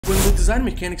When we design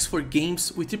mechanics for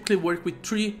games, we typically work with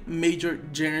three major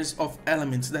genres of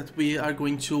elements that we are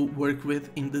going to work with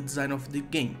in the design of the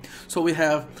game. So we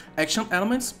have action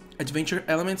elements, adventure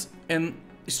elements, and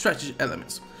strategy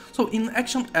elements. So in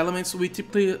action elements, we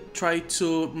typically try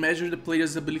to measure the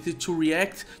player's ability to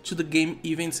react to the game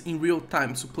events in real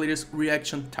time, so player's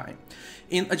reaction time.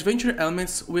 In adventure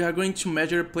elements, we are going to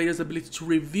measure player's ability to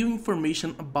review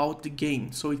information about the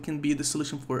game. So it can be the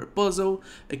solution for a puzzle,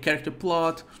 a character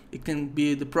plot, it can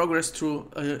be the progress through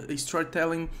a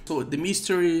storytelling, so the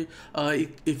mystery,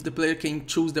 if the player can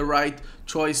choose the right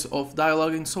choice of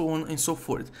dialogue, and so on and so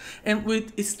forth. And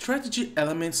with strategy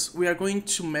elements, we are going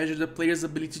to measure the player's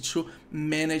ability to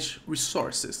manage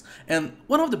resources. And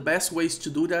one of the best ways to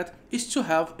do that is to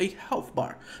have a health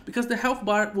bar, because the health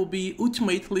bar will be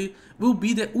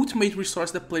the ultimate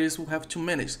resource that players will have to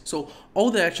manage. So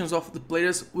all the actions of the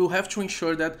players will have to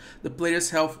ensure that the player's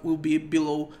health will be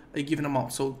below a given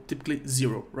amount, so typically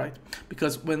 0, right?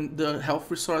 Because when the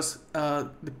health resource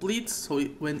depletes, so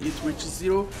when it reaches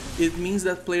 0, it means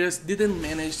that players didn't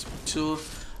manage to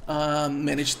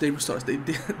manage the resource. They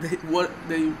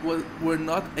were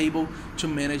not able to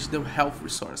manage the health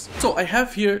resource. So I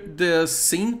have here the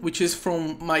scene, which is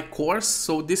from my course.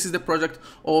 So this is the project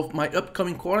of my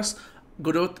upcoming course,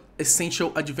 Godot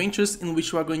Essential Adventures, in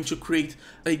which we are going to create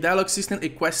a dialogue system, a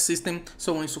quest system,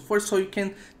 so on and so forth, so you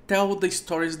can tell the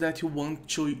stories that you want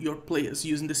to your players.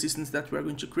 Using the systems that we are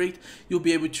going to create, you'll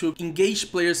be able to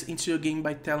engage players into your game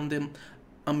by telling them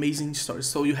amazing stories.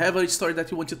 So you have a story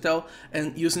that you want to tell,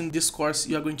 and using this course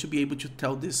you are going to be able to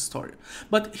tell this story.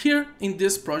 But here in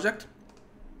this project,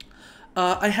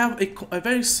 I have a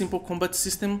very simple combat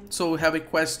system. So we have a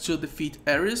quest to defeat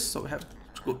Ares, so we have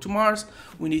to go to Mars,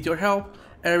 we need your help.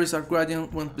 Ares, our guardian,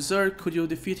 went berserk, could you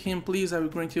defeat him please? I will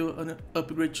grant you an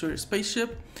upgrade to your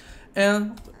spaceship.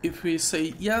 And if we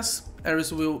say yes,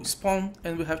 Ares will spawn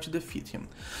and we have to defeat him.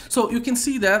 So you can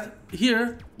see that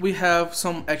here we have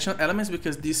some action elements,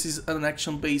 because this is an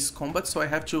action-based combat, so I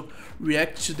have to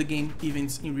react to the game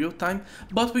events in real time.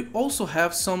 But we also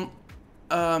have some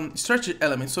strategy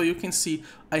elements. So you can see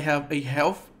I have a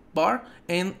health bar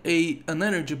and an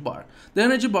energy bar. The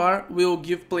energy bar will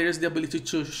give players the ability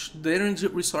to, the energy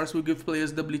resource will give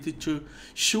players the ability to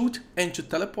shoot and to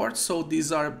teleport. So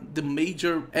these are the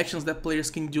major actions that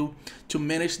players can do to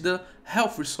manage the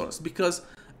health resource, because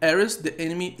Ares, the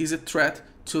enemy, is a threat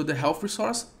to the health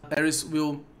resource. Ares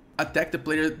will attack the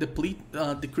player,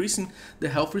 decreasing the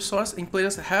health resource, and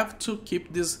players have to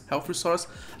keep this health resource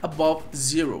above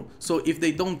 0. So if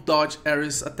they don't dodge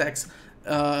Ares attacks,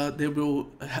 they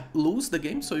will lose the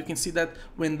game. So you can see that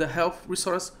when the health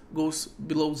resource goes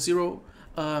below 0,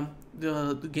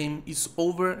 the game is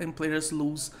over and players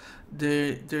lose,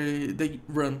 they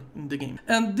run in the game.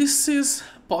 And this is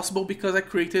possible because I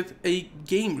created a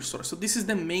game resource. So this is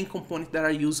the main component that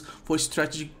I use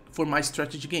for my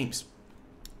strategy games.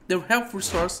 The health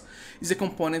resource is a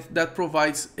component that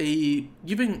provides a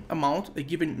given amount, a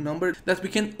given number that we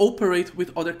can operate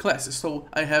with other classes. So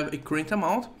I have a current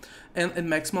amount and a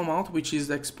maximum amount, which is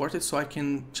exported, so I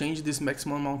can change this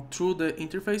maximum amount through the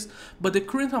interface. But the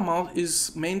current amount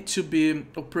is meant to be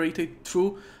operated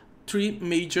through three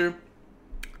major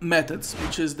methods,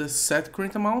 which is the set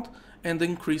current amount and the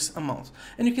increase amount.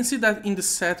 And you can see that in the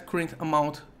set current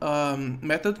amount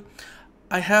method,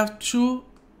 I have two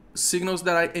signals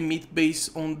that I emit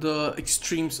based on the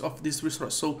extremes of this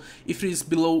resource. So if it is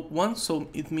below 1, so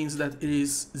it means that it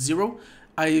is 0,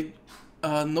 I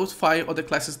notify other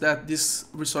classes that this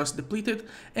resource depleted,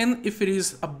 and if it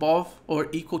is above or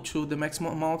equal to the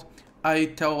maximum amount,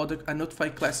 I notify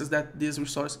classes that this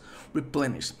resource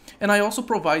replenished. And I also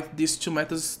provide these two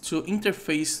methods to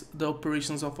interface the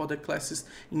operations of other classes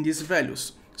in these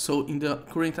values, so in the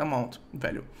current amount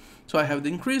value. So I have the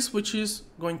increase, which is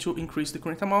going to increase the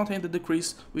current amount, and the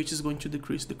decrease, which is going to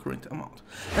decrease the current amount.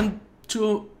 And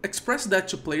to express that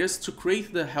to players, to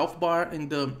create the health bar and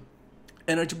the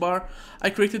energy bar, I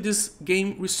created this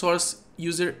game resource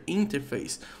user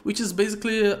interface, which is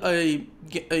basically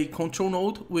a control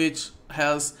node which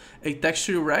has a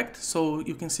texture rect. So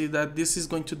you can see that this is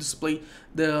going to display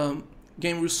the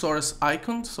game resource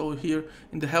icon. So here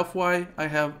in the health Y, I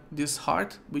have this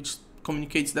heart, which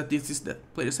communicates that this is the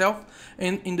player's health,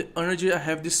 and in the energy I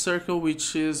have this circle,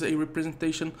 which is a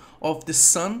representation of the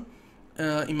sun.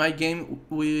 In my game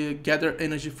we gather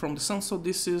energy from the sun, so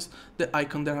this is the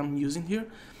icon that I'm using here.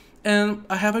 And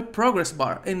I have a progress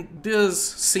bar, and this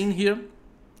scene here,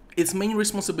 its main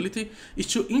responsibility is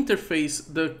to interface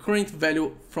the current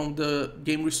value from the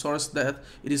game resource that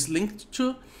it is linked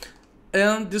to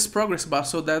and this progress bar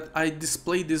so that I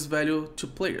display this value to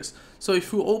players. So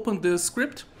if you open the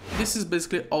script, this is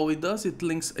basically all it does. It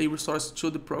links a resource to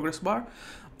the progress bar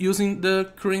using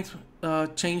the current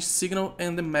change signal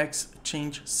and the max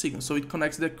change signal. So it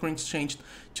connects the current change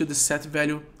to the set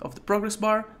value of the progress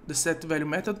bar, the set value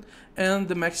method, and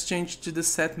the max change to the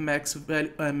set max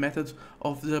value method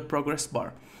of the progress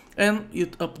bar. And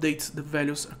it updates the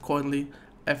values accordingly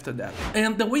after that.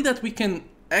 And the way that we can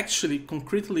actually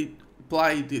concretely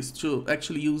apply this to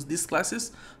actually use these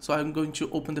classes, so I'm going to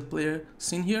open the player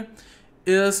scene here,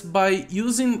 is by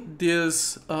using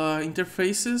these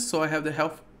interfaces. So I have the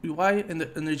health UI and the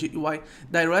energy UI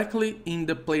directly in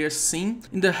the player scene.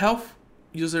 In the health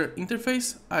user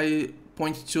interface, I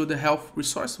point to the health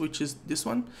resource, which is this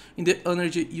one. In the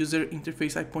energy user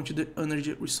interface, I point to the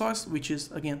energy resource, which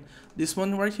is again this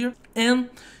one right here. And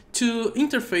to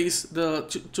interface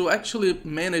to actually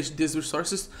manage these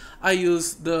resources, I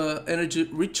use the energy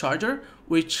recharger,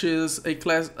 which is a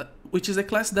class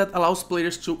that allows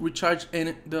players to recharge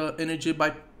the energy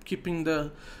by keeping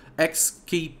the X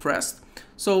key pressed.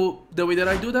 So the way that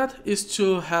I do that is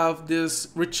to have this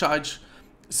recharge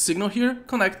signal here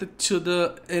connected to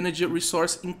the energy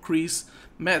resource increase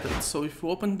method. So if you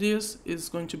open this, it's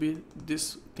going to be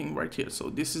this thing right here.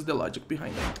 So this is the logic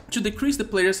behind it. To decrease the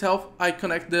player's health, I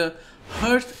connect the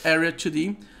hurt area to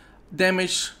the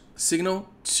damage signal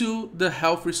to the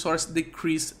health resource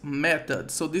decrease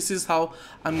method. So this is how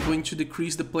I'm going to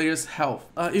decrease the player's health.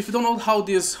 If you don't know how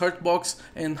this hurt box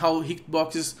and how hit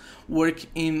boxes work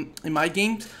in my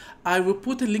games, I will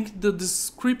put a link in the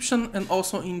description and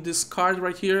also in this card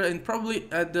right here, and probably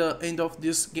at the end of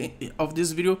this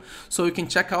video, so you can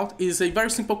check out. It's a very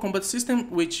simple combat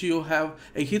system, which you have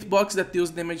a hit box that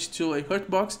deals damage to a hurt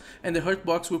box, and the hurt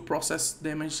box will process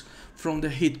damage from the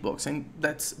hit box, and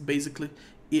that's basically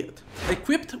it.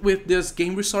 Equipped with this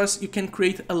game resource, you can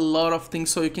create a lot of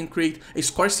things. So you can create a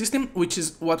score system, which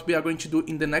is what we are going to do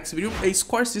in the next video. A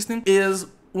score system is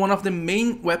one of the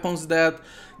main weapons that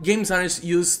game designers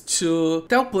use to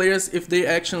tell players if their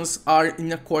actions are in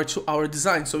accord to our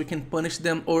design, so we can punish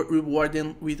them or reward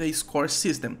them with a score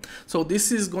system. So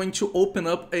this is going to open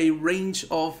up a range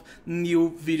of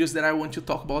new videos that I want to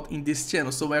talk about in this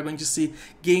channel. So we're going to see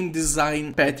game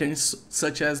design patterns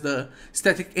such as the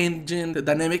static engine, the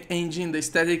dynamic engine, the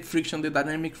static friction, the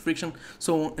dynamic friction,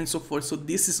 so on and so forth. So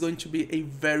this is going to be a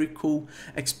very cool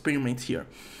experiment here.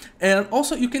 And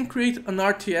also you can create an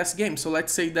RTS game. So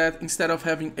let's say that instead of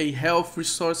having a health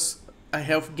resource, a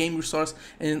health game resource,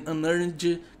 and an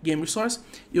energy game resource,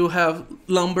 you have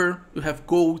lumber, you have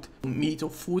gold, meat or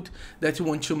food that you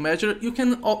want to measure. You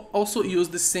can also use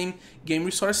the same game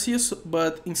resource here,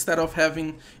 but instead of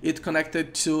having it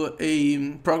connected to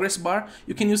a progress bar,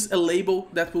 you can use a label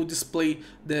that will display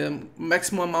the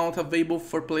maximum amount available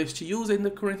for players to use and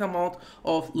the current amount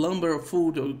of lumber or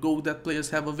food or gold that players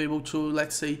have available to,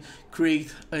 let's say,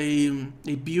 create a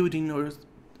building or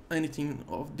anything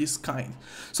of this kind.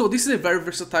 So this is a very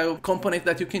versatile component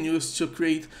that you can use to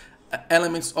create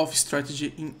elements of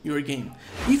strategy in your game.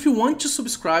 If you want to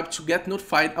subscribe to get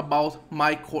notified about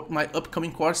my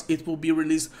upcoming course, it will be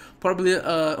released probably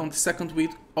on the second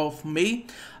week of May.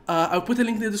 I'll put a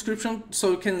link in the description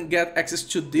so you can get access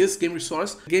to this game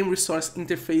resource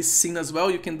interface scene as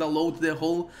well. You can download the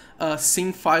whole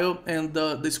scene file and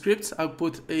the scripts. I'll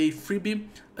put a freebie,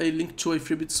 a link to a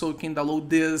freebie, so you can download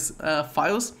these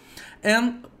files.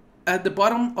 And at the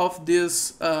bottom of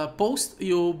this post,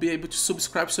 you'll be able to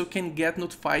subscribe so you can get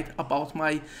notified about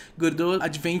my Godot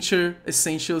Adventure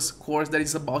Essentials course that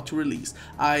is about to release.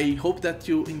 I hope that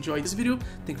you enjoyed this video.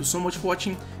 Thank you so much for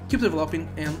watching. Keep developing,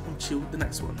 and until the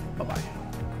next one. Bye-bye.